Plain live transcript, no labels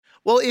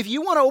Well, if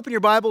you want to open your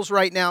Bibles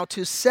right now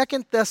to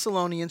Second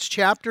Thessalonians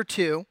chapter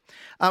 2,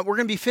 we're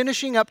going to be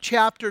finishing up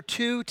chapter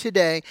 2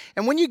 today.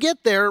 And when you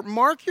get there,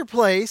 mark your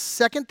place,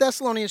 Second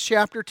Thessalonians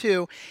chapter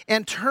 2,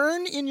 and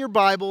turn in your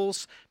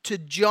Bibles to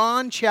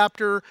John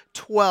chapter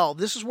 12.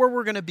 This is where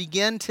we're going to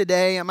begin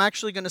today. I'm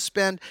actually going to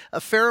spend a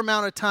fair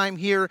amount of time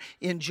here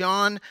in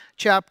John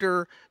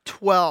chapter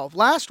 12.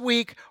 Last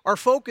week, our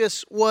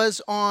focus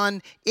was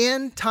on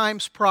end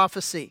times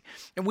prophecy.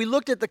 And we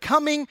looked at the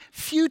coming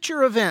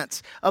future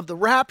events of the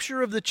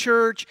rapture of the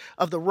church,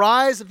 of the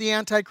rise of the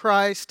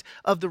Antichrist,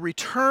 of the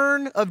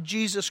return of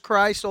Jesus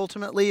Christ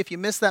ultimately. If you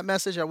missed that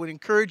message, I would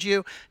encourage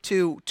you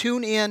to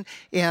tune in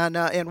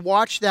and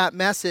watch that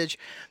message.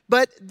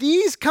 But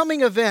these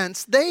coming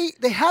events, they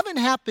haven't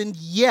happened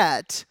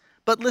yet,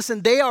 but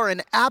listen, they are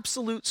an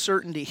absolute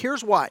certainty.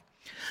 Here's why.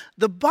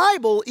 The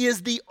Bible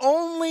is the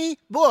only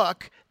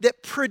book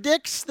that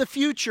predicts the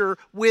future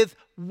with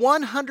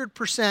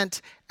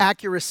 100%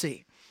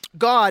 accuracy.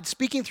 God,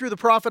 speaking through the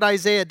prophet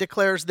Isaiah,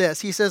 declares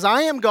this. He says,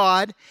 I am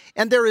God,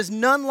 and there is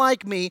none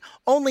like me.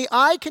 Only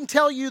I can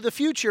tell you the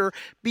future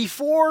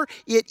before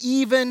it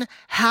even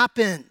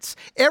happens.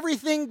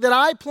 Everything that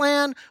I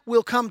plan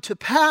will come to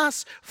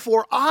pass,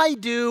 for I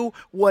do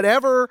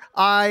whatever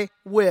I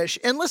wish.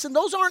 And listen,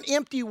 those aren't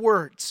empty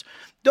words.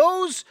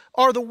 Those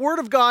are the Word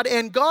of God,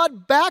 and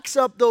God backs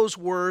up those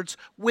words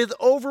with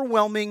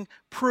overwhelming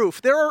proof.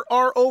 There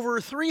are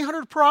over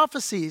 300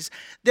 prophecies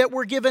that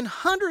were given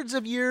hundreds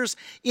of years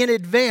in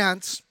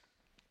advance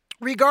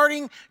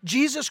regarding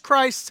Jesus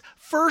Christ's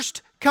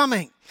first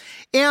coming.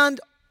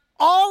 And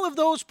all of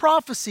those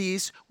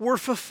prophecies were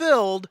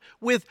fulfilled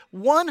with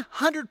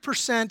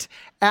 100%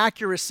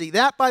 accuracy.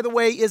 That, by the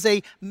way, is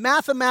a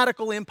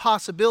mathematical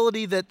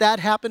impossibility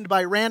that happened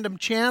by random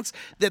chance,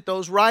 that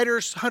those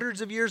writers hundreds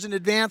of years in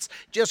advance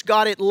just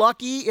got it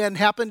lucky and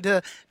happened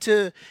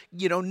to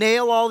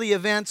nail all the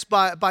events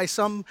by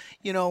some,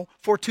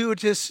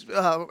 fortuitous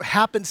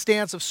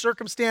happenstance of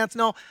circumstance.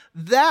 No,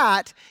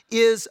 that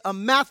is a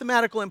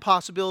mathematical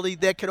impossibility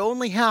that could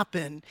only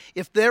happen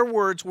if their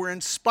words were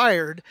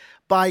inspired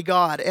by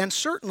God, and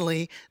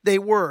certainly they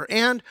were.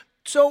 And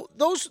so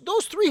those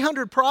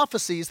 300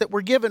 prophecies that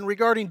were given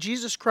regarding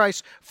Jesus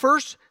Christ's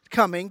first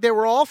coming, they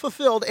were all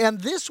fulfilled,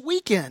 and this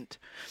weekend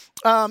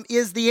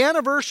is the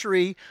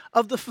anniversary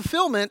of the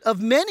fulfillment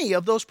of many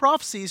of those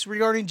prophecies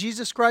regarding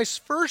Jesus Christ's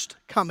first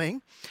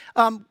coming.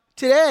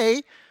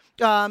 Today,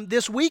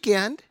 this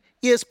weekend,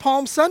 is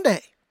Palm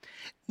Sunday.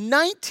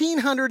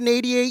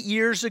 1988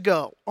 years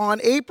ago, on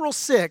April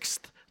 6th,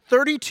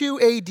 32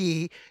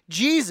 AD,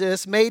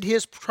 Jesus made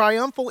his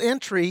triumphal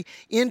entry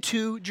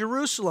into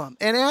Jerusalem.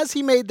 And as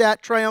he made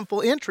that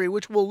triumphal entry,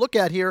 which we'll look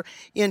at here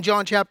in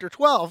John chapter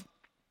 12,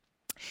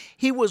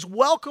 he was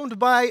welcomed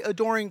by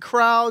adoring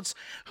crowds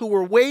who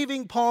were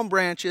waving palm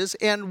branches.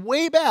 And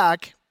way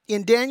back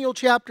in Daniel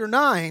chapter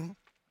 9,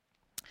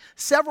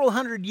 several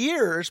hundred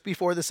years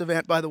before this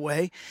event, by the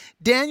way,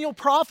 Daniel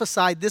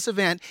prophesied this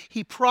event.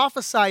 He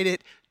prophesied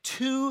it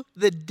to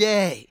the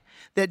day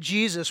that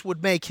Jesus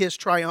would make his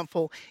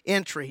triumphal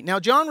entry. Now,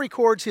 John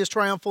records his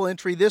triumphal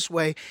entry this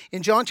way.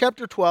 In John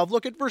chapter 12,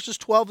 look at verses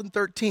 12 and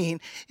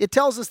 13. It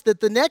tells us that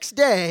the next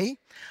day,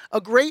 a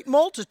great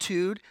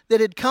multitude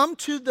that had come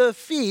to the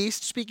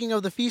feast, speaking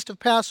of the feast of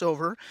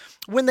Passover,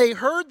 when they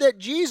heard that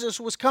Jesus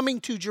was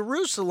coming to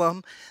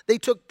Jerusalem, they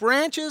took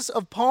branches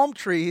of palm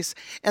trees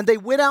and they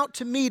went out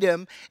to meet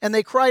him, and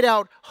they cried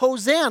out,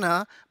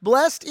 Hosanna,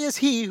 blessed is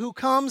he who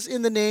comes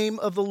in the name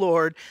of the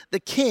Lord, the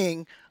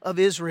King of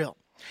Israel.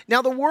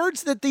 Now, the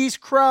words that these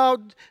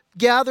crowd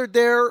gathered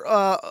there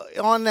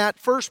on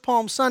that first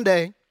Palm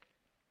Sunday,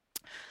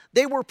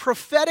 they were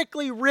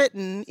prophetically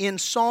written in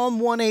Psalm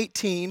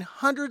 118,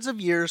 hundreds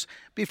of years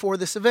before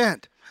this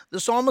event. The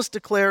psalmist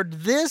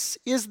declared, this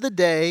is the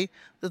day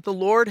that the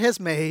Lord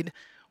has made.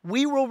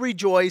 We will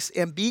rejoice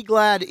and be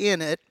glad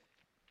in it.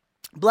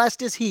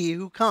 Blessed is he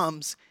who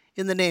comes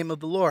in the name of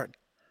the Lord.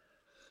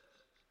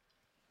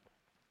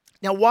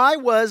 Now, why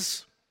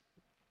was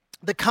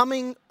the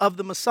coming of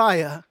the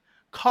Messiah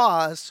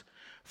cause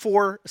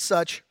for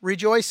such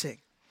rejoicing?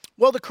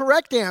 Well, the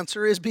correct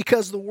answer is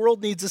because the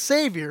world needs a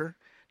Savior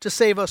to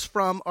save us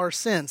from our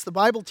sins. The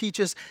Bible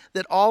teaches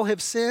that all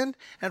have sinned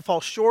and fall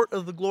short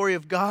of the glory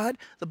of God.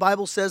 The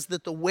Bible says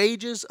that the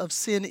wages of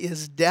sin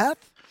is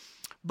death,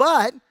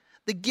 but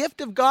the gift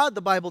of God,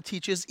 the Bible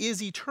teaches,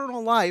 is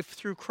eternal life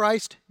through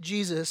Christ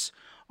Jesus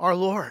our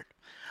Lord.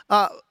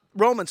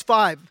 Romans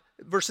 5,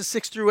 verses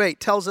 6 through 8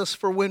 tells us,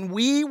 for when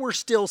we were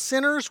still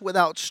sinners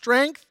without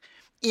strength,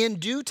 in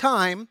due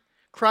time,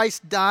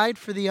 Christ died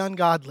for the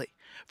ungodly.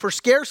 For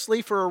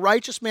scarcely for a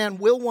righteous man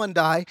will one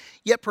die,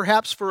 yet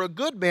perhaps for a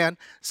good man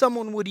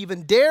someone would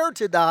even dare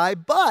to die.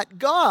 But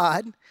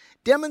God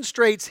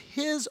demonstrates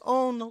his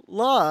own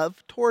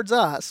love towards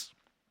us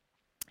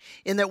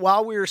in that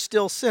while we are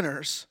still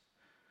sinners,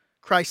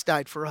 Christ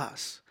died for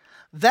us.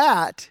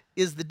 That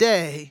is the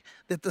day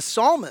that the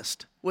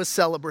psalmist was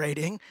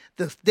celebrating,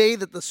 the day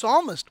that the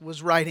psalmist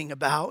was writing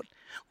about,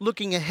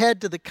 looking ahead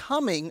to the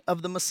coming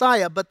of the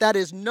Messiah. But that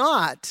is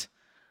not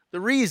the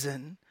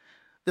reason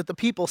that the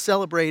people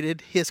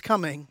celebrated his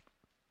coming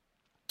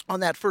on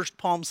that first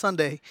Palm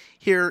Sunday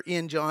here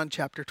in John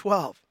chapter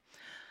 12.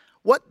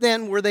 What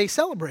then were they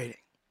celebrating?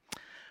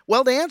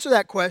 Well, to answer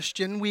that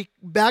question, we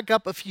back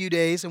up a few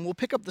days and we'll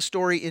pick up the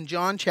story in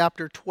John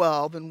chapter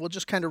 12 and we'll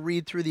just kind of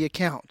read through the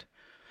account.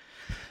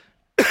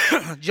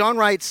 John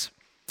writes,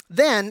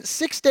 "Then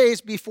 6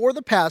 days before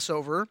the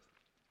Passover,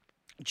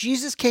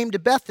 Jesus came to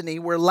Bethany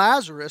where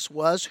Lazarus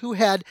was, who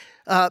had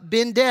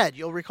been dead."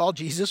 You'll recall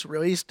Jesus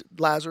raised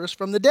Lazarus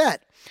from the dead.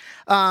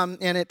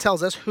 And it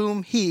tells us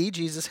whom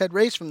Jesus, had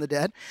raised from the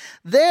dead.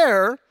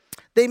 There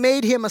they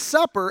made him a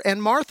supper,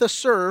 and Martha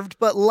served,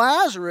 but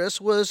Lazarus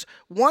was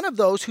one of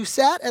those who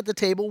sat at the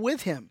table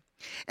with him.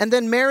 And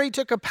then Mary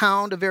took a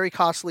pound of very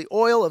costly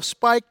oil of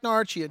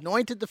spikenard. She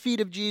anointed the feet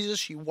of Jesus.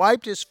 She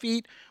wiped his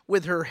feet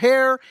with her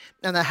hair,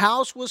 and the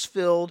house was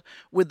filled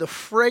with the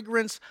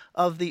fragrance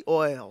of the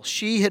oil.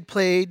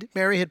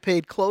 Mary had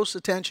paid close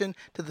attention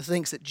to the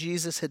things that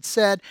Jesus had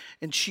said,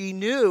 and she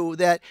knew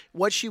that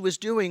what she was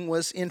doing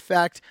was, in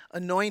fact,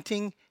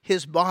 anointing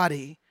his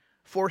body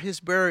for his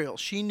burial.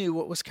 She knew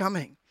what was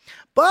coming.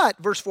 But,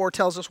 verse 4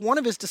 tells us, one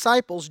of his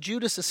disciples,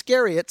 Judas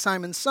Iscariot,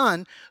 Simon's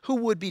son, who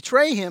would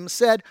betray him,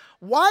 said,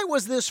 "Why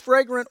was this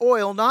fragrant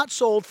oil not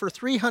sold for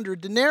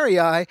 300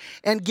 denarii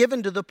and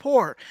given to the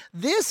poor?"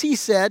 This he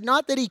said,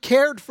 not that he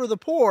cared for the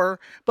poor,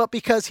 but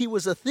because he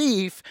was a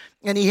thief,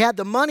 and he had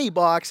the money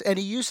box, and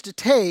he used to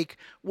take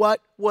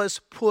what was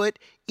put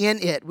in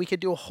it. We could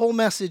do a whole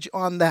message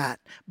on that.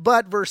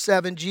 But, verse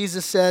 7,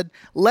 Jesus said,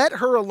 "Let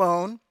her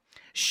alone.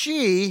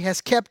 She has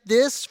kept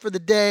this for the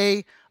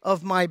day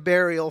of my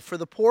burial. For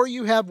the poor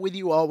you have with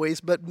you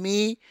always, but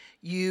me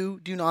you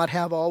do not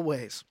have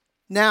always."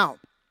 Now,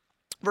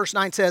 verse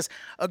 9 says,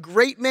 "A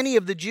great many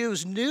of the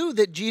Jews knew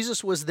that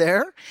Jesus was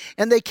there,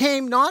 and they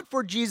came not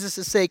for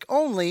Jesus' sake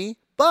only,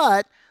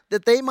 but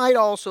that they might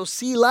also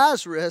see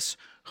Lazarus,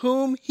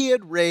 whom he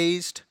had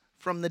raised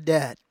from the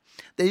dead."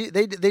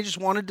 They just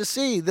wanted to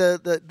see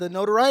the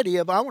notoriety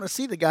of, I want to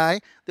see the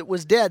guy that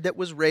was dead, that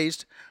was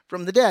raised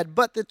from the dead.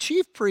 But the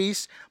chief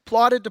priests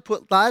plotted to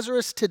put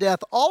Lazarus to death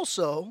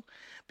also,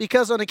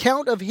 because on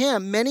account of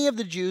him, many of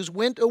the Jews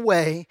went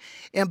away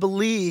and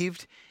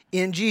believed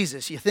in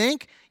Jesus. You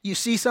think? You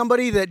see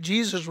somebody that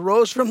Jesus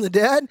rose from the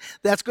dead,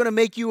 that's going to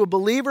make you a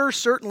believer.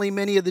 Certainly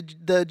many of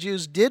the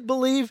Jews did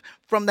believe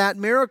from that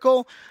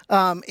miracle,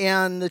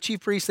 and the chief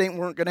priests, they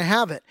weren't going to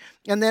have it.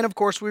 And then, of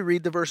course, we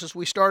read the verses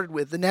we started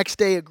with. "The next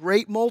day, a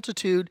great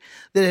multitude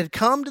that had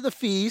come to the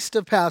feast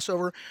of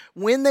Passover,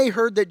 when they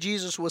heard that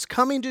Jesus was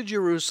coming to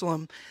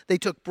Jerusalem, they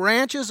took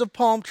branches of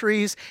palm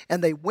trees,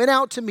 and they went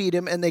out to meet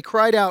him, and they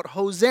cried out,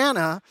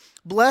 'Hosanna,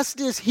 blessed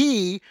is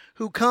he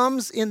who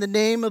comes in the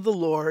name of the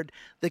Lord,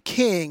 the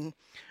King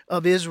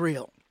of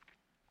Israel.'"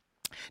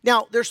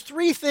 Now, there's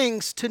three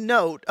things to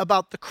note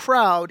about the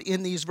crowd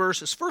in these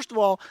verses. First of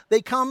all,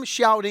 they come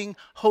shouting,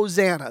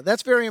 "Hosanna."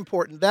 That's very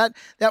important. That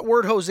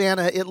word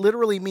Hosanna, it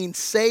literally means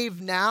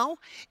save now,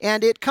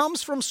 and it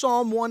comes from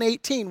Psalm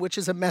 118, which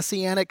is a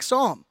messianic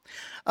psalm.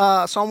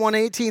 Psalm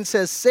 118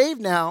 says, "Save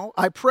now,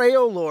 I pray,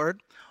 O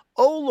Lord.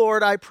 O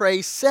Lord, I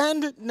pray,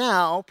 send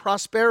now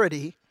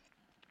prosperity.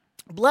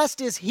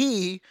 Blessed is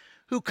he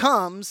who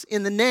comes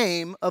in the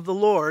name of the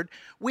Lord.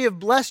 We have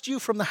blessed you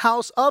from the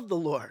house of the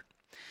Lord."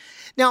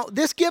 Now,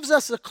 this gives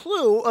us a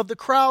clue of the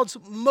crowd's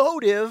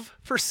motive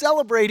for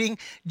celebrating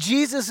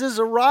Jesus'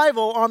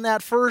 arrival on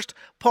that first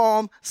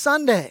Palm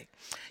Sunday.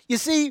 You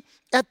see,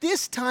 at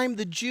this time,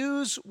 the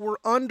Jews were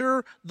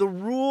under the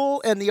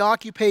rule and the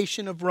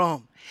occupation of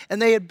Rome.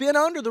 And they had been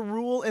under the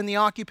rule and the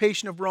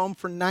occupation of Rome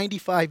for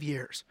 95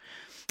 years.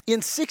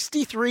 In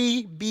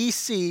 63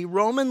 BC,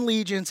 Roman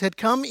legions had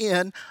come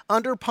in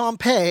under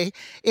Pompey,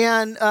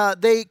 and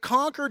they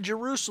conquered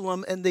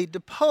Jerusalem, and they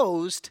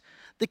deposed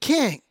the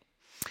king.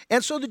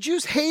 And so the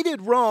Jews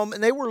hated Rome,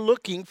 and they were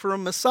looking for a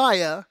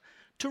Messiah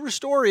to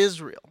restore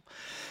Israel.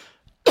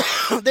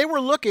 They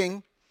were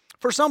looking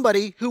for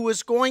somebody who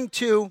was going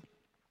to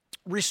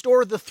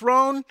restore the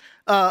throne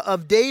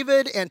of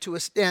David,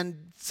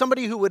 and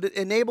somebody who would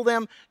enable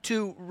them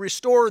to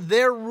restore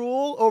their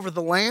rule over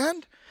the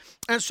land.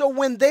 And so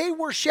when they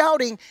were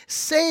shouting,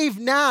 "Save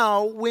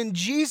now," when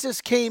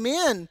Jesus came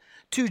in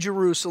to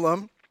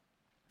Jerusalem,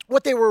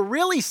 what they were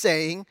really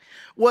saying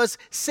was,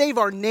 "Save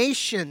our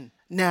nation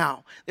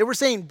now." They were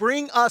saying,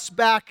 "Bring us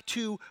back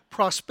to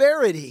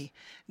prosperity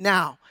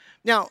now."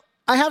 Now,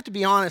 I have to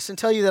be honest and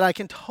tell you that I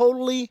can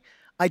totally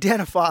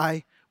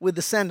identify with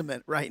the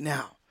sentiment right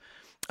now.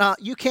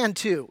 You can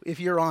too, if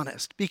you're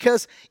honest,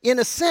 because in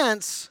a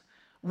sense,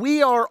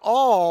 we are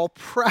all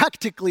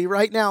practically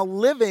right now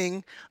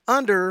living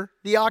under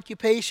the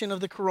occupation of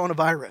the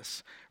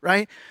coronavirus,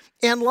 right?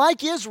 And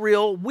like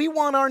Israel, we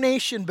want our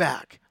nation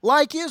back.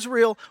 Like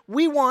Israel,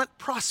 we want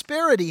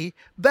prosperity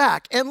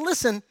back. And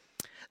listen,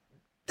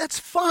 that's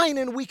fine,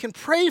 and we can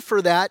pray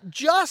for that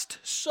just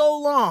so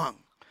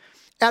long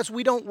as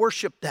we don't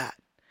worship that.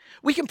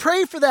 We can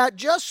pray for that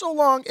just so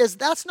long as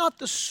that's not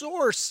the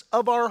source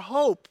of our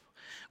hope.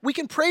 We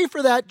can pray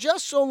for that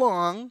just so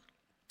long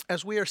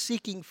as we are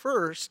seeking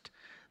first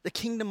the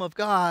kingdom of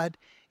God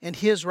and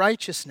his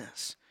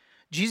righteousness.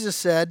 Jesus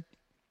said,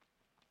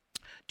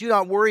 do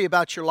not worry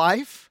about your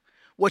life,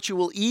 what you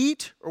will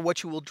eat or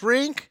what you will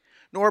drink,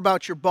 nor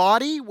about your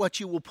body, what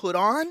you will put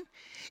on.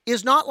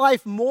 Is not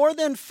life more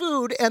than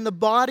food, and the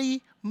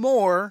body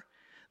more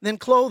than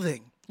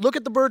clothing? Look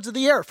at the birds of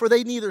the air, for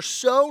they neither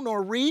sow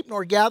nor reap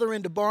nor gather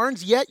into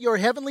barns, yet your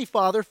heavenly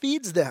Father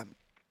feeds them.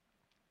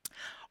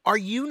 Are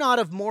you not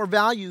of more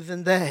value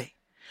than they?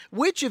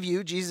 Which of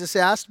you, Jesus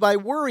asked, by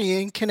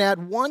worrying can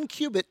add 1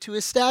 cubit to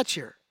his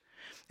stature?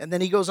 And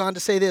then he goes on to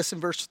say this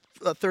in verse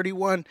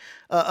 31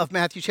 of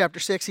Matthew chapter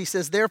 6. He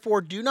says,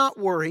 therefore do not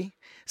worry,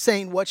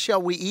 saying, what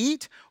shall we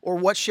eat? Or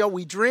what shall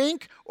we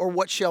drink? Or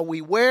what shall we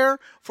wear?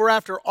 For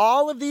after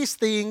all of these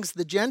things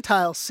the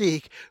Gentiles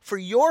seek, for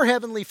your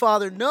heavenly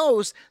Father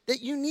knows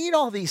that you need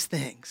all these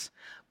things.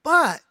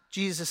 But,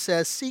 Jesus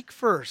says, seek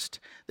first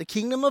the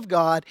kingdom of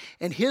God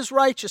and his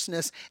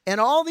righteousness,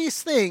 and all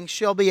these things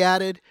shall be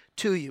added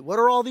to you. What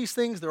are all these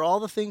things? They're all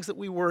the things that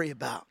we worry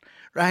about.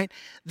 Right?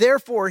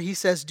 Therefore, he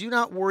says, do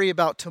not worry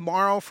about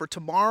tomorrow, for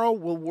tomorrow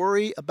will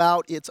worry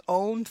about its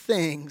own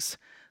things.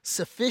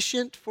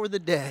 Sufficient for the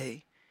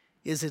day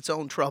is its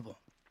own trouble.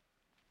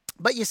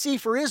 But you see,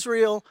 for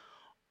Israel,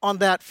 on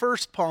that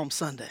first Palm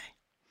Sunday,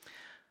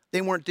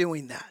 they weren't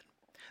doing that.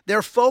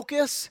 Their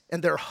focus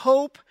and their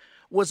hope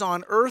was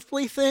on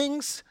earthly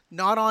things,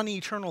 not on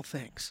eternal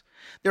things.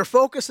 Their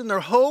focus and their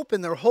hope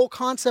and their whole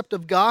concept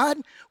of God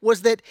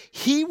was that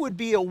he would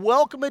be a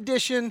welcome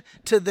addition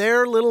to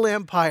their little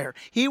empire.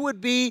 He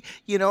would be,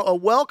 a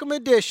welcome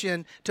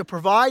addition to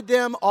provide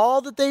them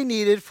all that they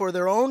needed for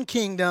their own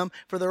kingdom,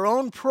 for their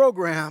own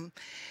program.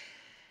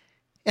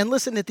 And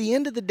listen, at the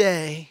end of the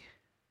day,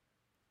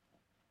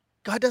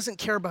 God doesn't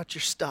care about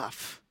your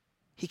stuff.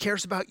 He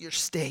cares about your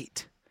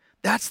state.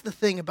 That's the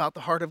thing about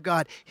the heart of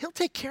God. He'll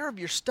take care of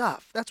your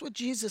stuff. That's what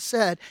Jesus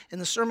said in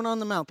the Sermon on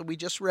the Mount that we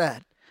just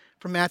read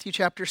from Matthew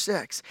chapter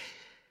 6.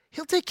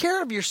 He'll take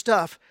care of your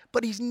stuff,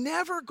 but he's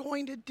never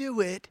going to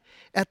do it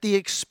at the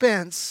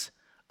expense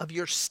of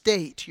your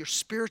state, your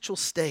spiritual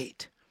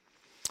state.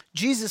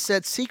 Jesus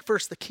said, seek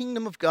first the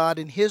kingdom of God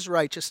and his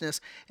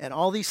righteousness, and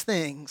all these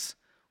things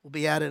will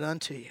be added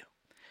unto you.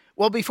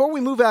 Well, before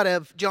we move out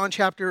of John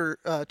chapter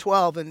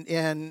 12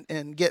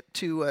 and get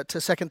to 2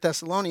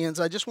 Thessalonians,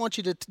 I just want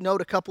you to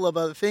note a couple of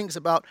other things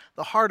about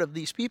the heart of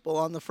these people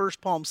on the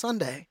first Palm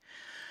Sunday.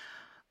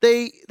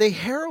 They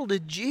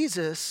heralded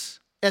Jesus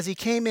as he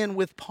came in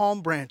with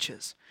palm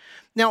branches.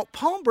 Now,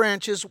 palm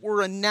branches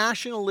were a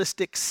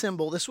nationalistic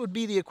symbol. This would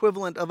be the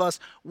equivalent of us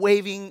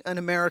waving an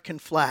American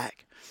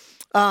flag.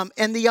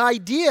 And the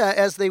idea,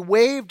 as they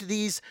waved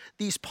these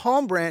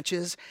palm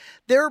branches,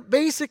 they're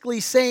basically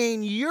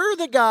saying, you're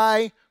the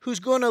guy who's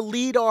going to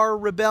lead our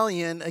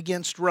rebellion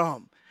against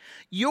Rome.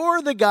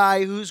 You're the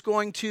guy who's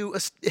going to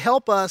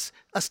help us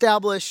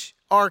establish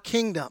our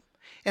kingdom.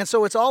 And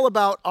so it's all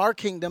about our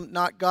kingdom,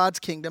 not God's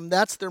kingdom.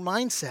 That's their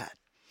mindset.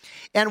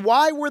 And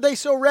why were they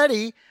so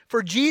ready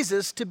for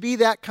Jesus to be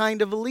that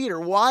kind of a leader?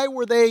 Why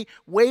were they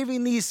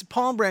waving these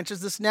palm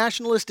branches, this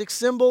nationalistic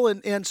symbol,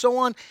 and so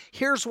on?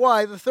 Here's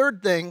why. The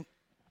third thing,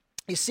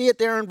 you see it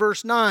there in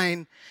verse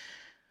 9.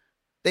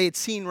 They had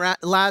seen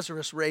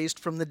Lazarus raised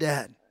from the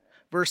dead.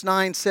 Verse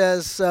 9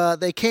 says,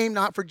 they came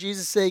not for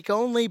Jesus' sake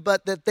only,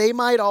 but that they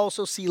might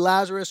also see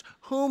Lazarus,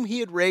 whom he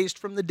had raised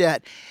from the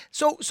dead.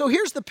 So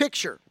here's the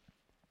picture.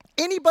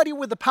 Anybody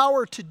with the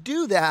power to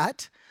do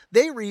that,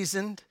 they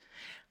reasoned,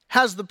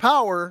 has the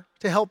power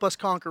to help us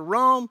conquer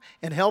Rome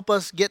and help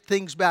us get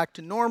things back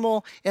to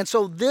normal. And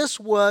so this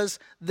was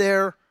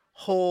their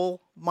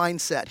whole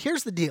mindset.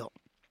 Here's the deal.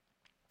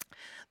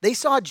 They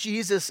saw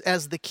Jesus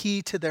as the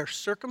key to their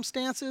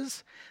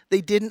circumstances. They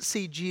didn't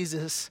see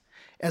Jesus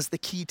as the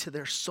key to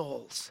their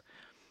souls.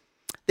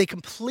 They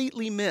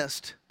completely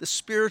missed the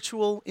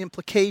spiritual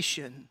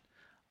implication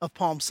of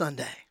Palm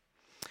Sunday.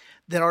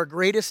 That our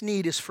greatest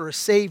need is for a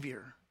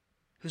Savior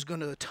who's going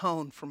to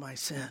atone for my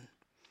sin.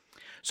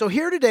 So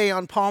here today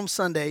on Palm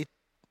Sunday,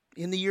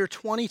 in the year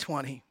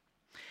 2020,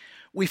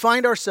 we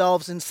find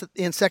ourselves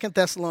in 2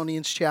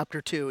 Thessalonians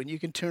chapter 2, and you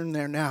can turn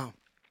there now.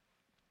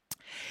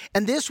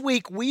 And this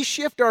week, we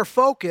shift our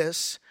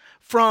focus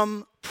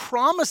from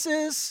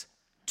promises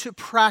to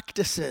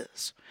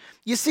practices.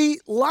 You see,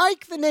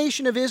 like the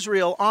nation of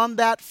Israel on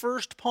that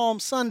first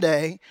Palm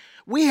Sunday,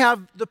 we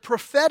have the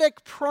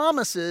prophetic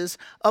promises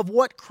of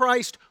what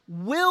Christ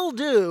will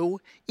do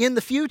in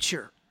the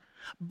future.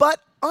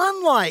 But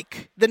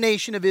unlike the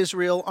nation of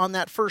Israel on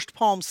that first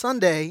Palm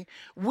Sunday,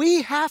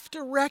 we have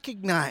to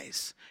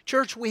recognize,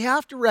 church, we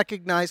have to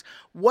recognize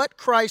what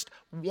Christ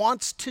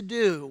wants to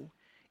do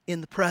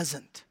in the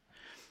present.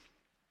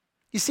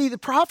 You see, the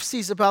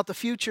prophecies about the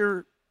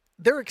future,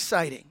 they're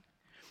exciting.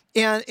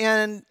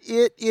 And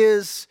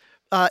it's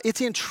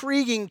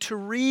intriguing to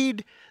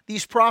read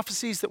these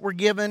prophecies that were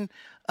given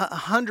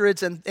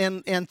hundreds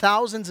and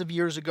thousands of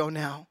years ago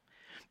now.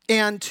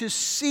 and to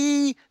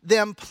see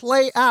them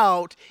play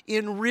out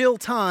in real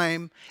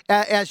time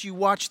as you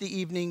watch the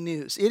evening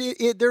news.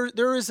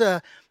 There's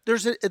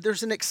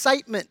an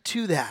excitement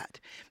to that.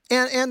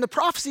 And the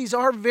prophecies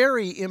are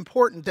very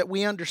important that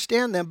we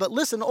understand them. But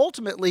listen,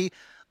 ultimately,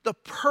 the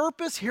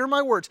purpose, hear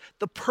my words,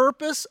 the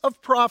purpose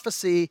of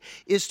prophecy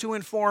is to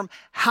inform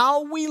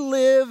how we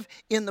live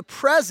in the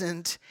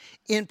present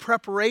in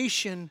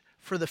preparation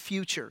for the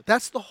future.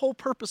 That's the whole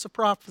purpose of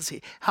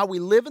prophecy, how we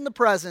live in the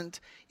present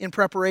in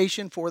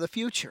preparation for the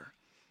future.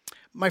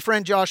 My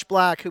friend Josh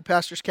Black, who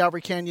pastors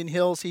Calvary Canyon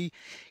Hills, he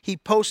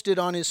posted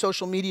on his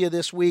social media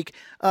this week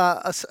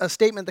a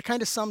statement that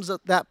kind of sums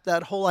up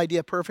that whole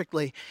idea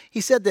perfectly.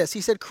 He said this, he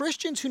said,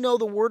 Christians who know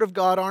the Word of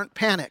God aren't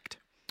panicked.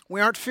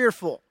 We aren't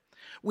fearful.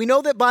 We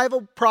know that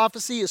Bible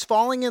prophecy is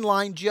falling in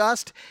line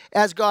just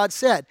as God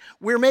said.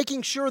 We're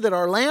making sure that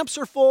our lamps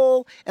are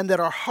full and that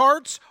our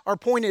hearts are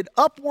pointed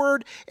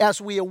upward as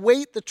we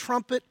await the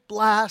trumpet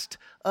blast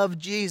of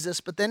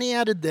Jesus. But then he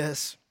added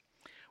this,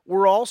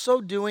 we're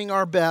also doing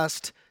our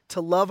best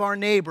to love our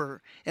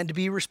neighbor and to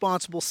be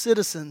responsible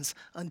citizens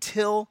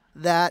until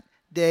that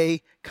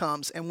day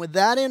comes. And with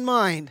that in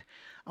mind,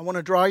 I want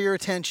to draw your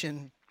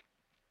attention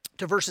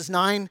to verses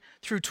 9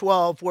 through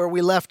 12 where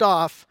we left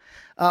off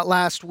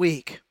last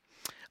week.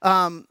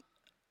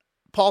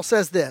 Paul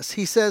says this.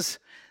 He says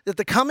that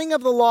the coming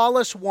of the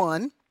lawless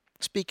one,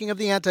 speaking of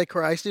the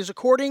Antichrist, is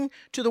according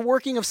to the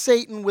working of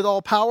Satan with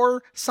all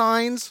power,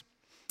 signs,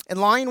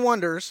 and lying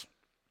wonders,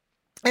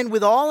 and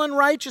with all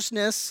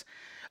unrighteousness,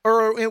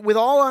 or with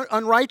all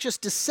unrighteous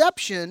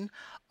deception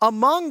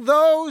among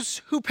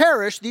those who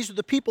perish. These are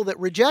the people that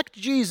reject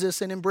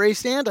Jesus and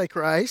embrace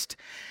Antichrist.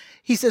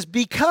 He says,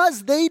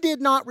 because they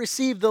did not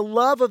receive the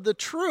love of the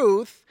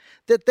truth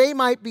that they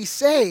might be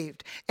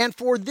saved. And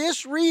for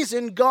this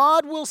reason,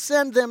 God will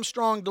send them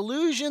strong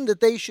delusion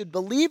that they should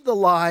believe the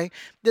lie,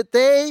 that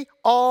they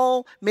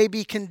all may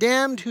be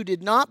condemned who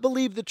did not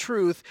believe the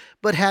truth,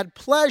 but had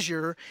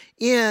pleasure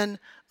in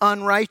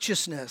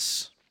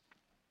unrighteousness.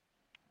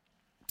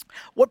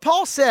 What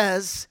Paul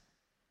says,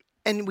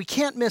 and we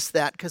can't miss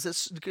that because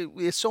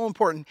it's so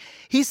important.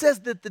 He says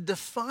that the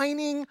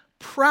defining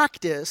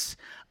practice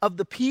of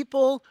the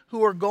people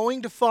who are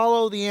going to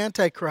follow the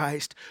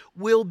Antichrist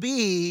will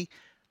be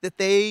that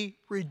they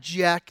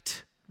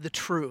reject the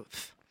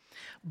truth.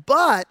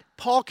 But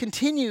Paul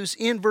continues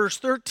in verse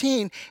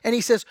 13 and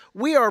he says,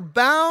 we are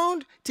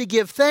bound to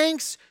give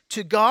thanks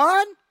to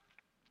God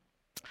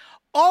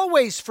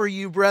always for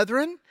you,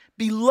 brethren,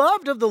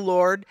 beloved of the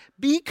Lord,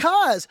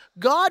 because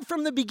God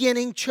from the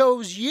beginning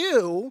chose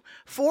you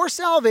for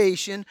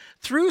salvation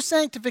through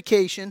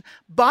sanctification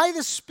by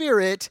the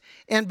Spirit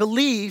and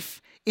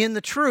belief in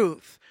the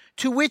truth,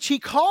 to which he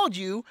called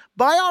you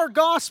by our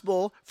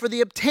gospel for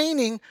the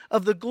obtaining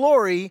of the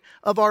glory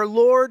of our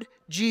Lord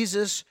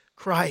Jesus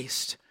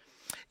Christ.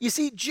 You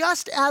see,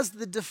 just as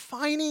the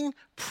defining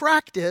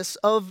practice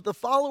of the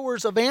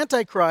followers of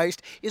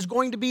Antichrist is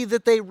going to be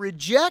that they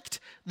reject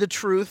the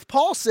truth,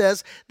 Paul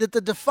says that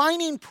the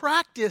defining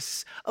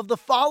practice of the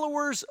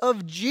followers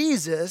of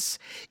Jesus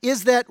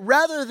is that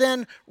rather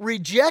than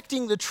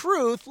rejecting the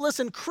truth,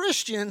 listen,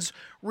 Christians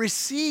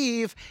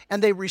receive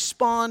and they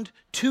respond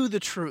to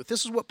the truth.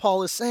 This is what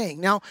Paul is saying.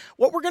 Now,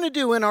 what we're going to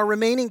do in our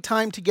remaining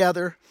time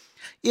together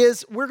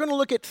is we're going to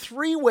look at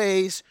 3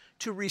 ways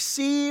to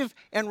receive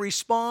and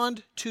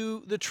respond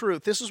to the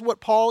truth. This is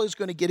what Paul is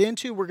going to get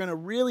into. We're going to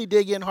really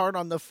dig in hard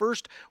on the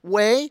first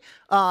way.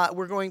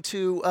 We're going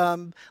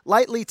to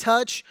lightly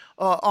touch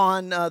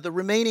on the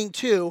remaining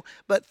 2,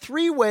 but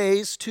 3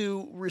 ways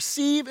to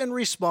receive and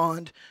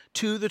respond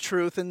to the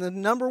truth. And the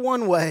number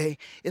 1 way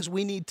is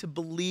we need to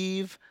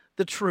believe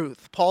the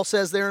truth. Paul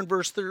says there in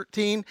verse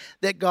 13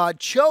 that God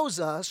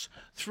chose us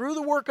through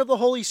the work of the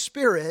Holy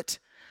Spirit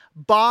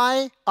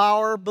by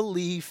our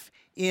belief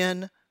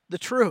in the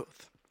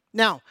truth.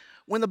 Now,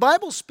 when the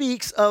Bible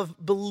speaks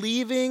of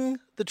believing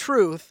the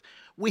truth,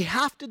 we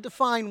have to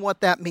define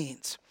what that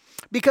means.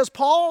 Because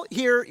Paul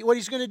here, what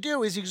he's going to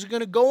do is he's going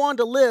to go on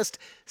to list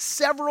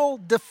several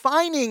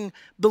defining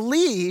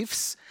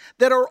beliefs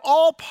that are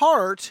all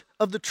part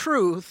of the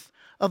truth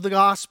of the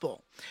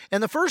gospel.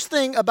 And the first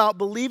thing about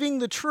believing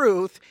the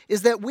truth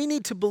is that we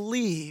need to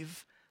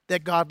believe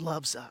that God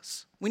loves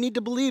us. We need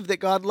to believe that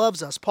God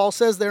loves us. Paul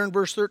says there in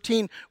verse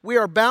 13, we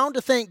are bound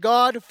to thank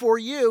God for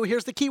you.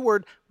 Here's the key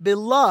word,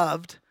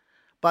 beloved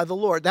by the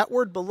Lord. That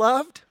word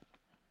beloved,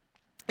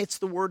 it's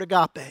the word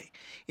agape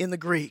in the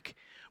Greek,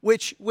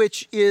 which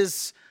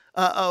is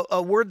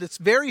a word that's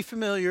very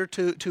familiar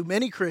to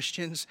many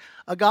Christians.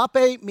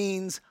 Agape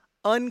means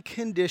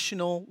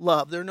unconditional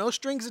love. There are no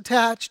strings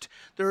attached.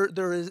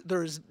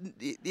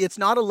 It's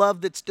not a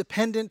love that's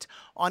dependent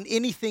on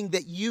anything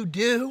that you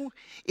do.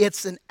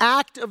 It's an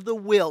act of the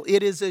will.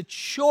 It is a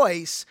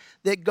choice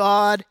that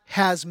God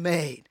has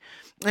made.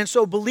 And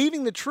so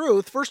believing the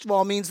truth, first of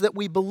all, means that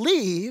we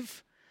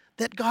believe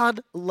that God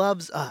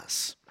loves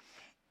us.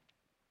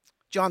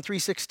 John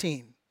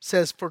 3:16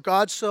 says, for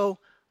God so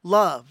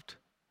loved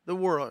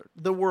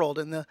the world,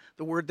 and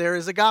the word there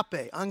is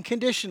agape,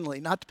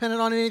 unconditionally, not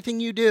dependent on anything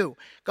you do.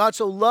 God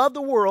so loved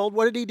the world,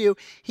 what did he do?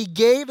 He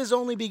gave his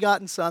only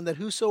begotten Son, that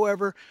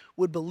whosoever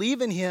would believe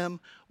in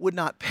him would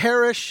not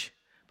perish,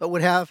 but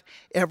would have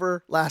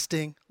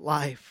everlasting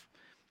life.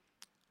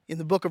 In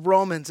the book of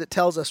Romans, it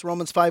tells us,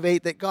 Romans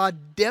 5:8, that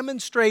God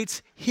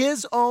demonstrates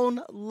his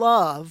own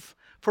love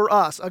for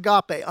us,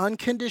 agape,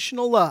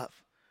 unconditional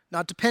love,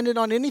 not dependent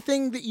on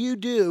anything that you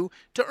do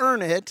to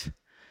earn it.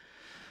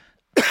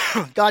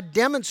 God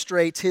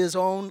demonstrates his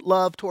own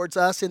love towards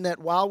us in that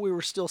while we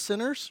were still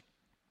sinners,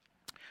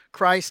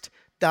 Christ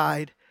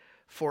died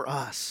for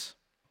us.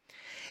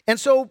 And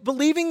so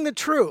believing the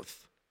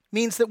truth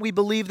means that we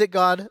believe that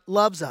God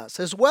loves us.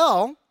 As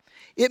well,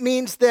 it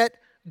means that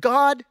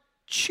God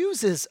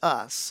chooses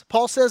us.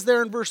 Paul says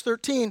there in verse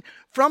 13,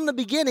 from the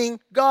beginning,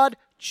 God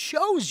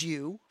chose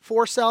you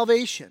for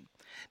salvation.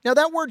 Now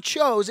that word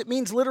chose, it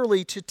means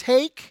literally to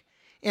take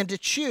and to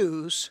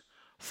choose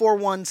for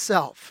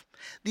oneself.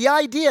 The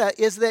idea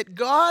is that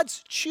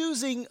God's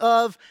choosing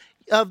of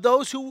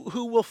those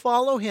who will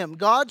follow him,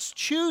 God's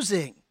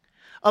choosing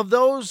of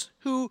those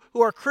who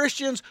are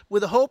Christians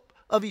with a hope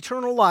of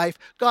eternal life,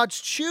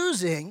 God's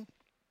choosing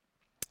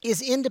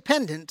is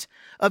independent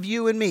of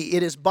you and me.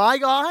 It is by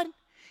God,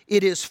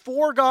 it is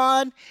for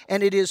God,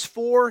 and it is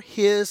for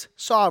his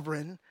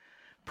sovereign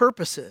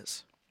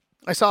purposes.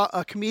 I saw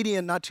a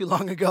comedian not too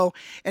long ago,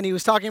 and he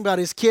was talking about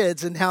his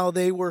kids and how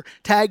they were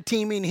tag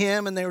teaming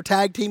him and they were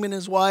tag teaming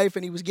his wife,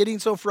 and he was getting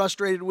so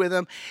frustrated with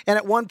them. And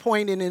at one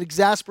point in an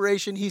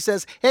exasperation, he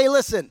says, hey,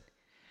 listen,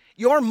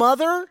 your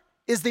mother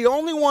is the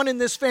only one in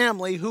this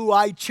family who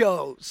I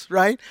chose,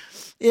 right?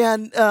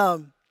 And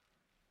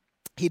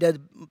he did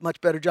a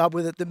much better job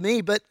with it than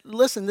me. But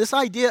listen, this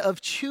idea of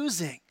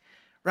choosing,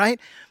 right?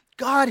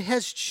 God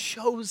has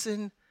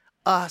chosen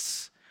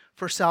us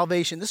for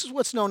salvation. This is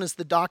what's known as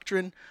the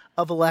doctrine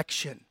of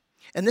election.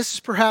 And this is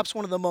perhaps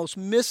one of the most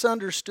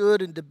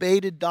misunderstood and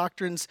debated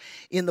doctrines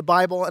in the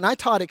Bible. And I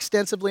taught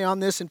extensively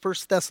on this in 1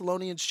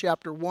 Thessalonians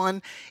chapter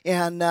 1.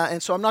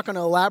 And so I'm not going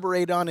to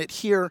elaborate on it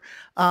here.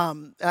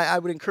 I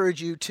would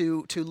encourage you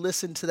to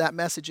listen to that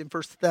message in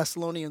 1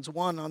 Thessalonians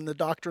 1 on the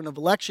doctrine of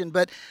election.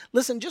 But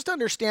listen, just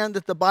understand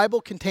that the Bible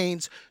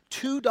contains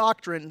two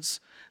doctrines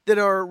that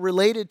are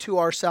related to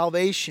our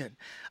salvation.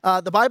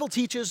 The Bible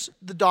teaches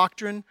the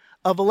doctrine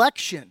of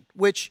election,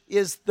 which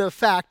is the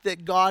fact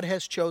that God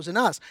has chosen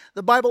us.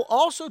 The Bible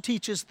also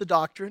teaches the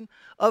doctrine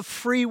of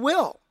free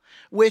will,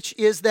 which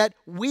is that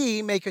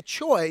we make a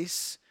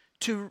choice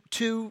to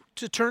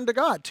turn to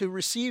God, to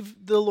receive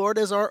the Lord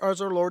as our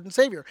Lord and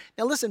Savior.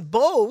 Now listen,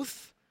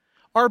 both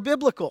are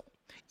biblical.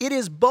 It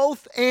is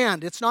both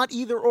and. It's not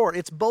either or.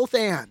 It's both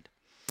and.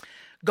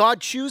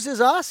 God chooses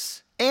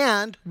us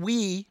and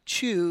we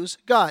choose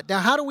God. Now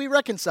how do we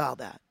reconcile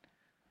that?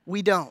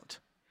 We don't.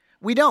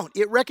 We don't.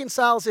 It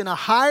reconciles in a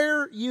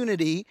higher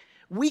unity.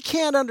 We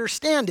can't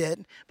understand it,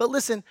 but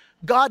listen,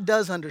 God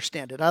does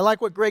understand it. I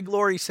like what Greg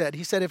Laurie said.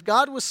 He said, if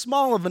God was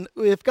small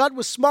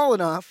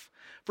enough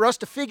for us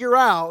to figure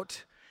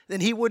out, then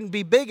he wouldn't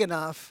be big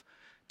enough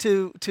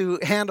to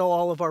handle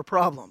all of our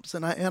problems.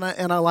 And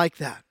I like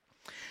that.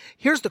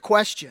 Here's the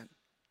question.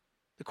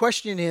 The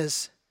question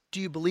is,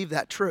 do you believe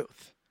that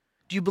truth?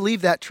 Do you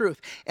believe that truth?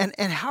 And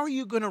how are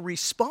you going to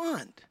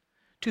respond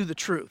to the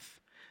truth?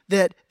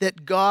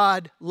 That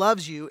God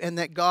loves you and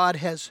that God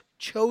has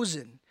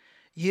chosen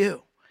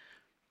you.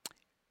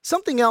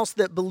 Something else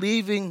that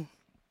believing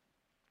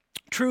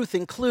truth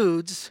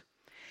includes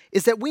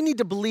is that we need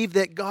to believe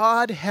that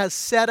God has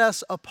set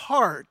us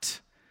apart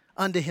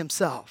unto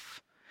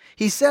himself.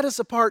 He set us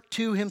apart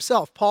to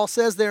himself. Paul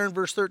says there in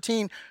verse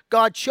 13,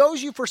 God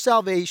chose you for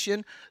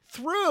salvation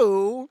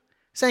through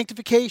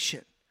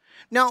sanctification.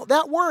 Now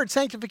that word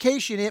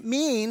sanctification, it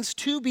means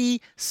to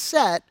be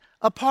set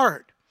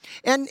apart.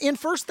 And in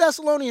 1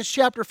 Thessalonians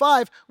chapter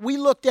 5, we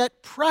looked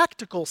at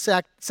practical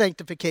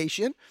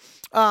sanctification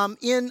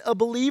in a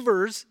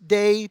believer's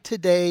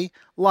day-to-day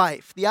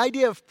life. The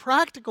idea of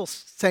practical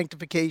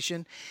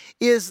sanctification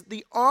is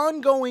the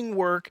ongoing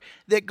work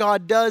that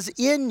God does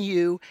in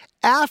you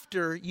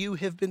after you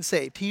have been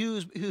saved. He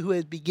who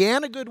has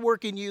began a good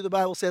work in you, the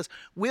Bible says,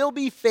 will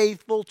be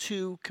faithful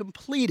to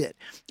complete it.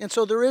 And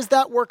so there is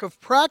that work of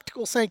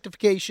practical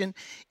sanctification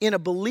in a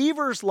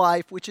believer's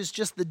life, which is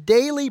just the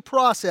daily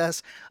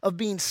process of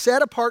being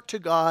set apart to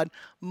God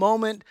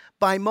moment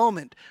by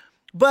moment.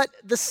 But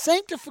the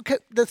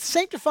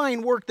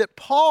sanctifying work that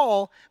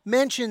Paul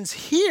mentions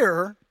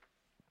here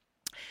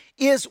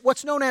is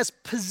what's known as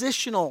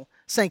positional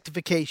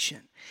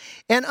sanctification.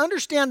 And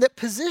understand that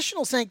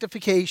positional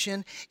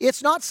sanctification,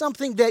 it's not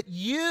something that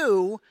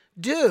you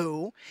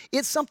do,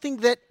 it's something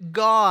that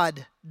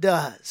God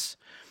does.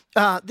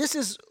 This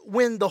is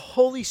when the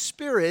Holy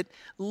Spirit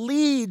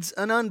leads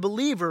an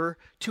unbeliever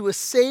to a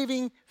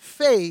saving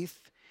faith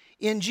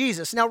in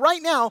Jesus. Now,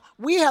 right now,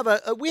 we have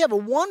a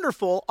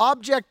wonderful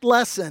object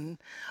lesson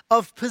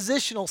of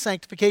positional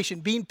sanctification,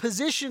 being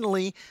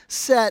positionally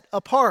set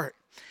apart.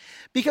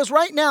 Because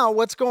right now,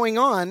 what's going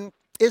on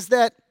is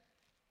that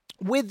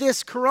with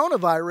this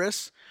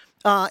coronavirus,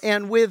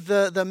 and with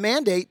the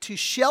mandate to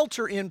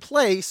shelter in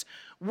place,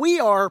 we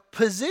are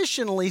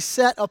positionally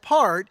set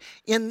apart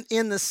in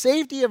the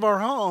safety of our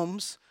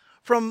homes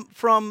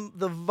from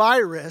the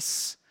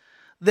virus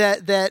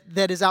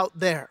that is out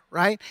there,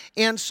 right?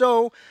 And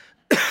so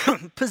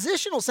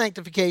positional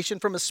sanctification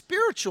from a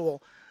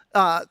spiritual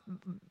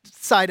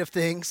side of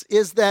things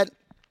is that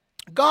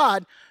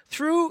God,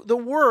 through the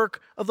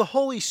work of the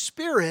Holy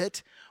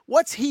Spirit,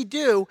 what's he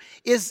do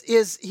is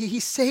he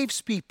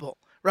saves people,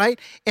 right?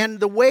 And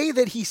the way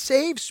that he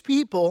saves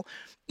people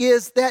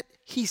is that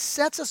he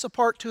sets us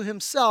apart to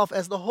himself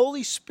as the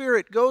Holy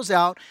Spirit goes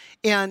out,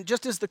 and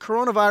just as the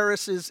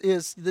coronavirus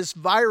is this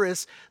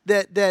virus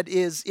that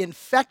is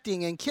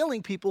infecting and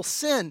killing people,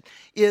 sin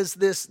is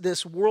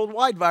this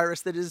worldwide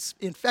virus that is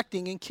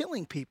infecting and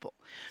killing people.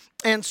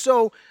 And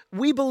so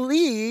we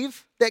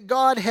believe that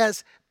God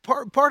has,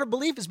 part of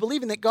belief is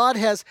believing that God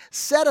has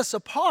set us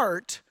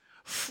apart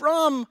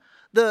from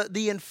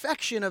the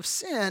infection of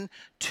sin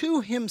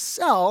to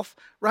himself,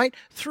 right,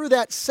 through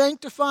that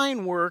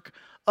sanctifying work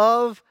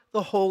of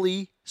the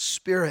Holy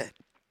Spirit.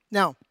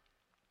 Now,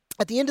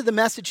 at the end of the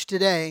message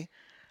today,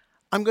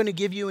 I'm going to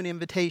give you an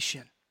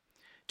invitation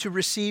to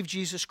receive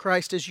Jesus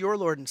Christ as your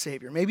Lord and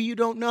Savior. Maybe you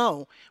don't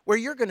know where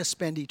you're going to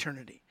spend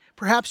eternity.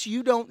 Perhaps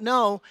you don't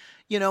know,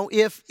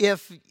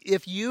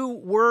 if you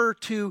were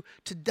to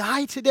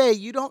die today,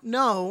 you don't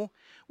know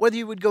whether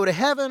you would go to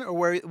heaven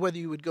or whether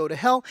you would go to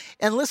hell.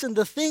 And listen,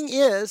 the thing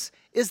is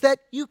that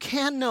you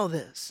can know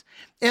this.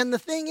 And the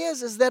thing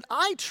is that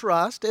I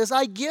trust, as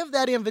I give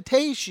that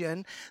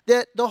invitation,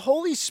 that the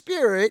Holy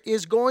Spirit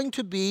is going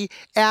to be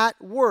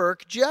at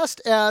work,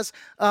 just as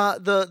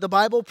the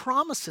Bible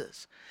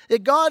promises.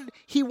 That God,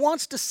 he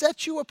wants to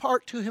set you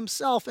apart to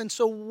himself. And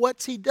so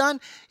what's he done?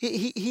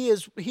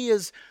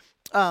 The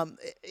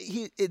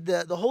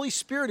Holy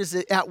Spirit is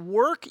at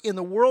work in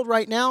the world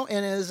right now,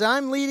 and as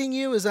I'm leading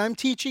you, as I'm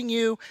teaching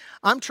you,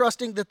 I'm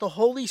trusting that the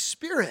Holy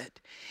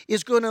Spirit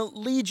is going to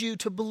lead you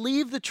to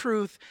believe the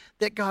truth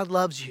that God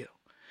loves you,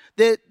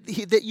 that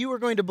you are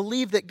going to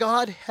believe that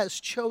God has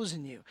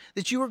chosen you,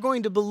 that you are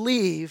going to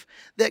believe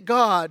that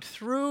God,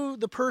 through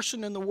the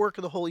person and the work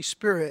of the Holy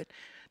Spirit,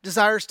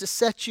 desires to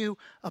set you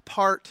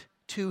apart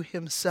to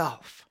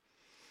himself.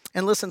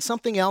 And listen,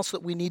 something else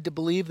that we need to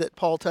believe that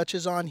Paul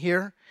touches on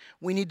here,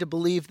 we need to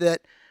believe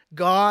that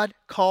God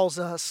calls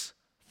us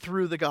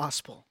through the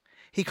gospel.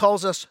 He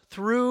calls us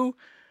through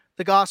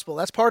the gospel.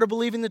 That's part of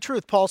believing the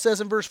truth. Paul says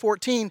in verse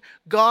 14,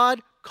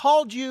 God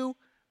called you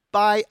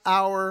by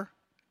our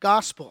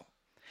gospel.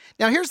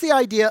 Now here's the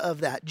idea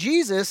of that.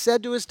 Jesus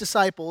said to his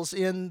disciples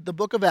in the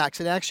book of Acts,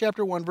 in Acts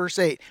chapter 1, verse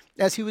 8,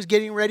 as he was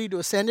getting ready to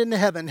ascend into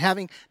heaven,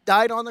 having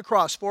died on the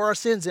cross for our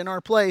sins in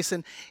our place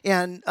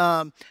and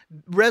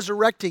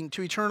resurrecting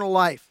to eternal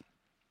life,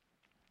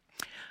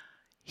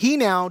 he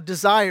now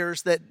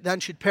desires that none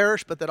should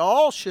perish, but that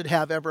all should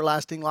have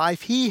everlasting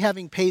life. He,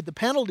 having paid the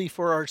penalty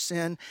for our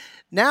sin,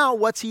 now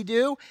what's he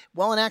do?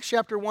 Well, in Acts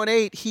chapter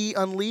 1:8, he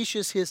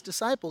unleashes his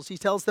disciples. He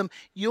tells them,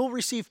 you'll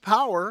receive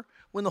power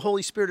when the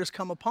Holy Spirit has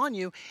come upon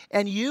you,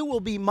 and you will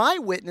be my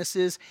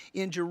witnesses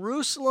in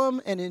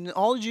Jerusalem and in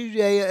all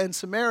Judea and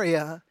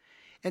Samaria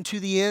and to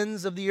the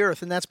ends of the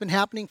earth. And that's been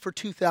happening for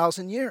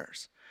 2,000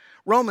 years.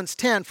 Romans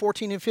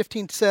 10:14 and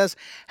 15 says,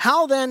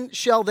 how then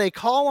shall they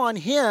call on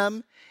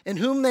him in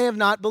whom they have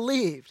not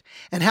believed?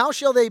 And how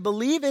shall they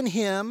believe in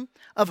him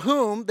of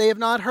whom they have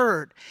not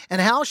heard?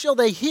 And how shall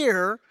they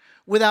hear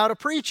without a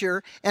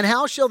preacher? And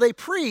how shall they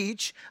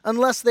preach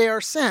unless they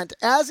are sent?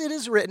 As it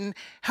is written,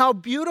 how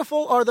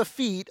beautiful are the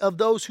feet of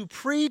those who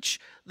preach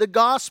the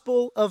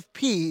gospel of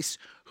peace,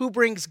 who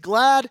brings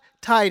glad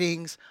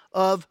tidings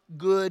of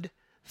good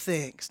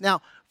things.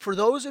 Now, for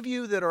those of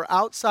you that are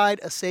outside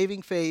a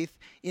saving faith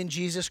in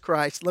Jesus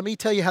Christ, let me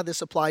tell you how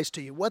this applies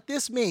to you. What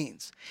this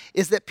means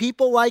is that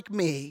people like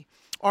me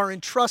are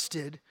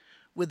entrusted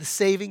with the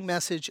saving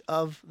message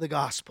of the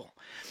gospel.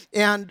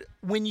 And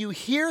when you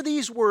hear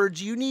these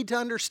words, you need to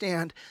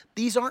understand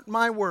these aren't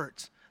my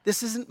words.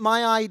 This isn't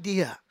my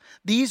idea.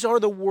 These are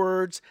the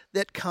words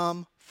that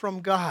come from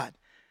God.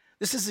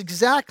 This is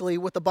exactly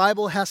what the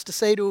Bible has to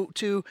say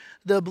to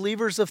the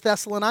believers of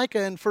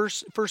Thessalonica in 1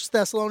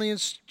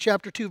 Thessalonians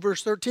chapter 2,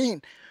 verse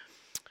 13.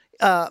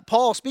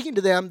 Paul, speaking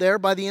to them there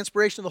by the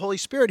inspiration of the Holy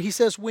Spirit, he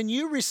says, when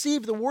you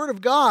received the word of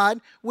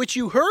God, which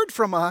you heard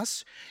from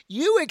us,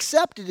 you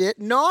accepted it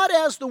not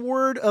as the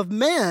word of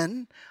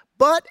men,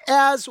 but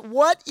as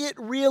what it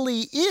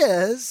really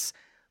is,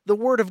 the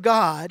word of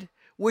God,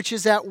 which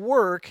is at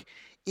work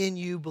in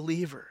you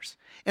believers.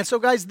 And so,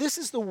 guys, this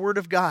is the word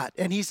of God,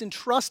 and he's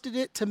entrusted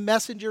it to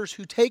messengers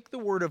who take the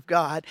word of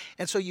God,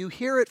 and so you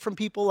hear it from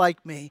people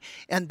like me,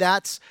 and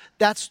that's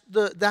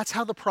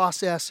how the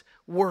process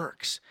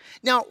works.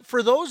 Now,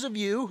 for those of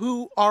you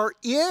who are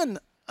in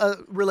a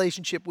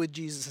relationship with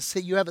Jesus, say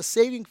you have a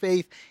saving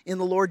faith in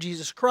the Lord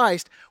Jesus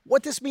Christ,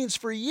 what this means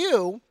for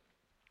you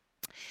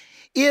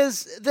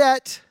is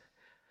that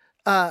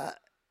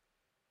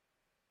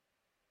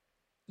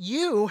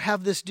you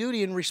have this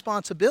duty and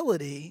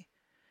responsibility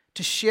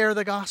to share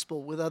the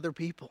gospel with other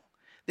people.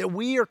 that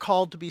we are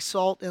called to be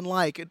salt and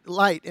light,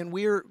 and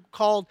we are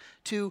called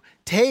to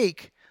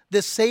take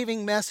this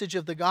saving message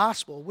of the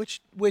gospel,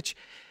 which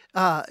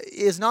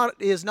is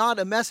not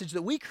a message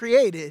that we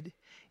created.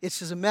 It's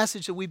just a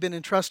message that we've been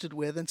entrusted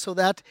with, and so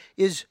that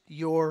is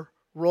your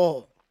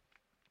role.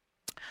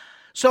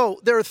 So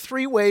there are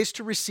three ways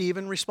to receive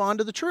and respond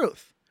to the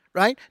truth,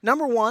 right?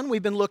 Number one,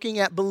 we've been looking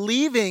at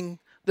believing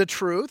the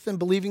truth, and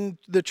believing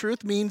the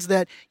truth means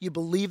that you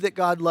believe that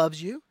God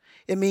loves you.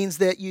 It means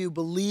that you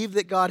believe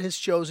that God has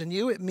chosen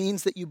you. It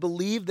means that you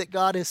believe that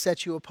God has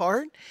set you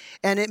apart,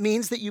 and it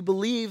means that you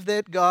believe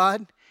that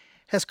God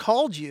has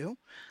called you.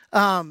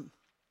 The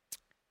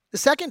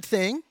second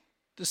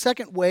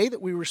way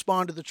that we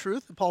respond to the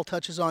truth that Paul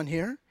touches on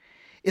here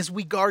is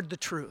we guard the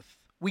truth.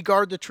 We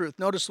guard the truth.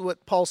 Notice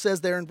what Paul says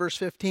there in verse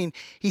 15.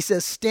 He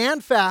says,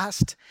 stand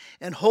fast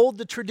and hold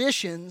the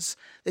traditions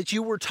that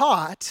you were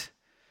taught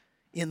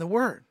in the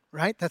Word,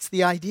 right? That's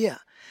the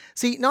idea.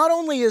 See, not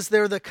only is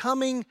there the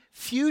coming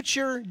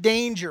future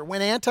danger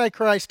when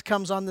Antichrist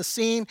comes on the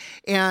scene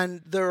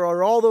and there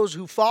are all those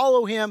who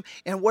follow him,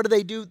 and what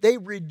do? They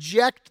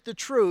reject the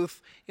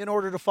truth in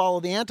order to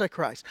follow the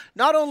Antichrist.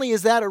 Not only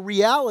is that a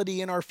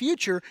reality in our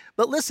future,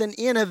 but listen,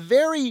 in a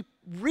very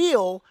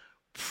real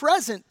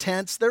present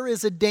tense, there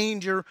is a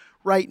danger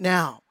right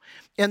now.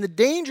 And the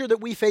danger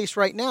that we face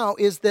right now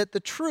is that the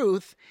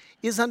truth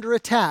is under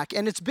attack.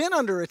 And it's been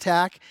under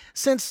attack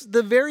since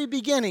the very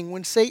beginning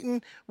when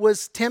Satan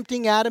was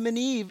tempting Adam and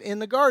Eve in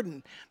the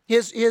garden.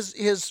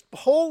 His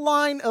whole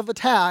line of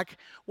attack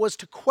was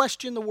to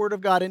question the Word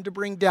of God and to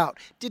bring doubt.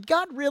 Did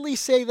God really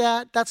say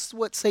that? That's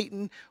what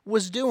Satan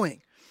was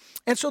doing.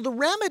 And so the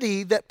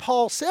remedy that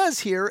Paul says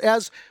here,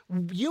 as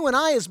you and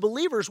I as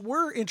believers,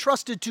 we're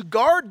entrusted to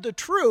guard the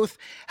truth.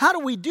 How do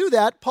we do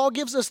that? Paul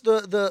gives us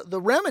the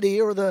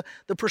remedy or the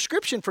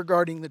prescription for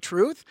guarding the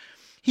truth.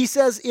 He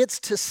says it's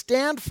to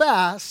stand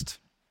fast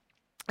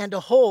and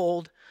to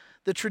hold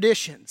the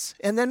traditions.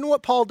 And then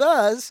what Paul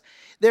does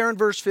there in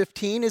verse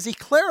 15 is he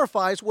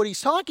clarifies what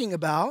he's talking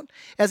about.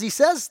 As he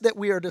says that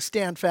we are to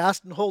stand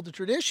fast and hold the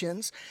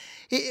traditions,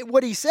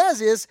 what he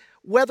says is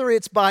whether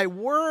it's by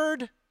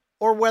word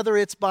or whether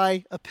it's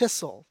by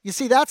epistle. You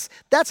see, that's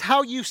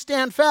how you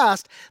stand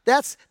fast.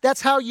 That's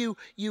how you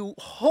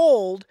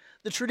hold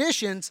the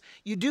traditions.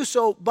 You do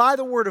so by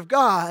the Word of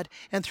God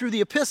and through the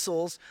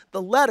epistles,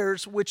 the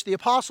letters which the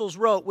apostles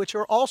wrote, which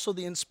are also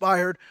the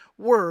inspired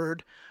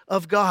Word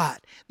of God.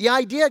 The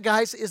idea,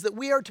 guys, is that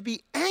we are to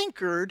be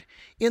anchored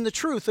in the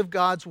truth of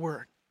God's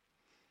Word.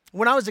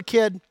 When I was a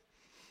kid,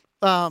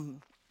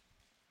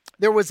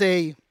 there was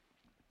a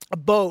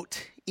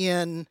boat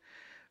in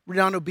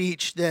Redondo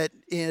Beach that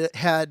it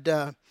had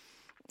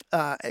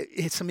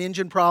some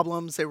engine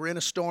problems. They were in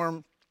a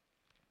storm,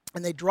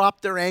 and they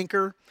dropped their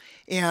anchor,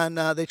 and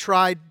they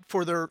tried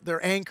for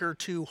their anchor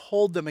to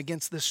hold them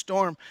against this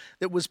storm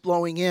that was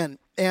blowing in,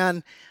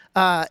 and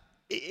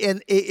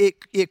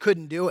it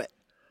couldn't do it.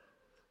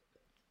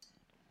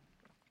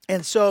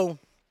 And so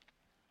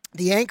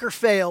the anchor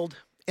failed,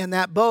 and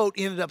that boat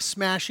ended up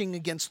smashing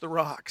against the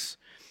rocks.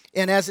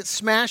 And as it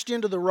smashed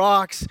into the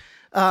rocks,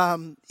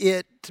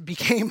 it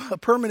became a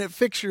permanent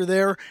fixture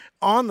there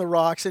on the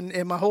rocks.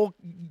 And my whole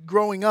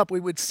growing up, we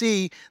would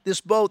see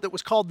this boat that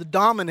was called the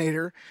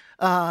Dominator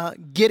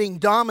getting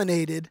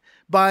dominated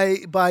by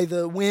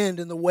the wind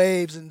and the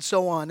waves and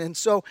so on. And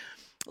so,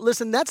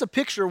 listen, that's a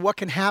picture of what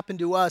can happen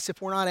to us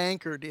if we're not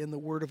anchored in the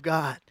Word of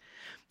God.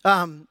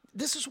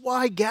 This is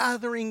why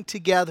gathering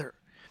together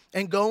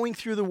and going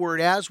through the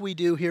Word as we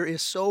do here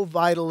is so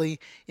vitally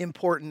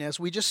important. As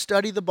we just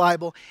study the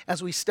Bible,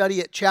 as we study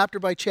it chapter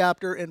by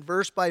chapter and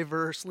verse by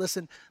verse,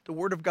 listen, the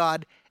Word of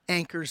God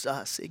anchors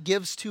us. It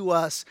gives to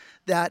us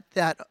that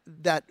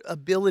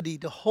ability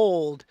to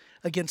hold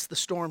against the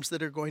storms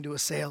that are going to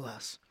assail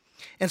us.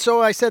 And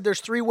so I said there's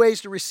three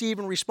ways to receive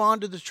and respond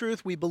to the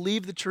truth. We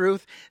believe the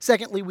truth.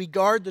 Secondly, we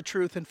guard the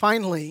truth. And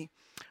finally,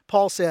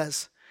 Paul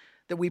says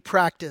that we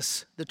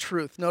practice the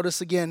truth.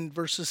 Notice again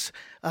verses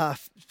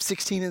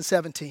 16 and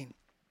 17.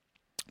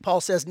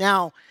 Paul says,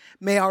 now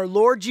may our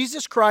Lord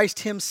Jesus Christ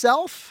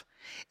himself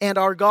and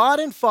our God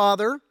and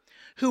Father,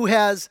 who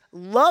has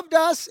loved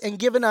us and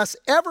given us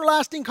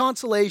everlasting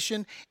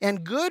consolation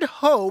and good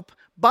hope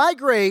by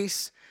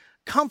grace,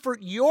 comfort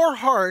your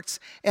hearts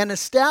and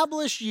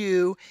establish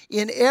you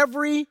in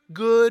every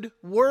good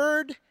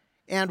word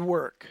and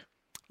work.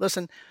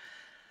 Listen,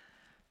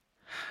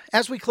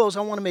 as we close,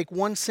 I want to make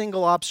one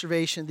single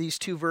observation, these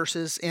two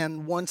verses,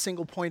 and one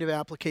single point of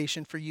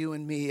application for you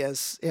and me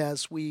as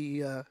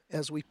we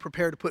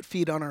prepare to put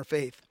feet on our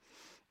faith.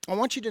 I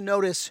want you to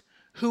notice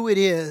who it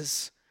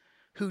is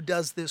who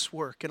does this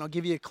work. And I'll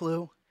give you a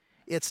clue.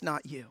 It's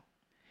not you.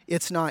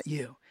 It's not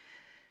you.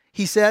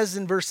 He says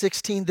in verse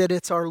 16 that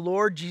it's our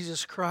Lord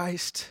Jesus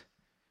Christ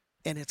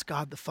and it's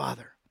God the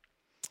Father,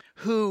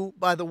 who,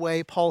 by the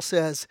way, Paul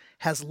says,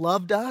 has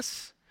loved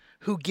us,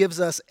 who gives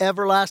us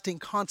everlasting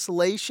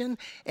consolation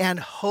and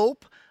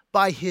hope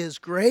by his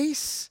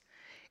grace,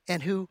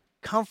 and who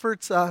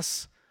comforts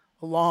us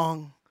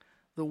along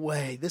the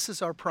way. This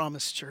is our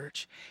promise,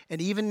 church.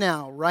 And even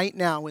now, right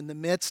now, in the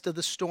midst of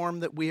the storm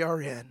that we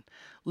are in,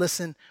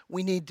 listen,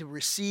 we need to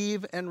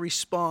receive and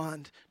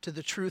respond to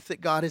the truth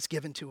that God has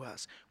given to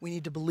us. We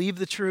need to believe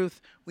the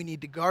truth, we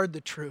need to guard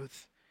the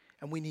truth,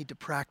 and we need to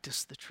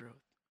practice the truth.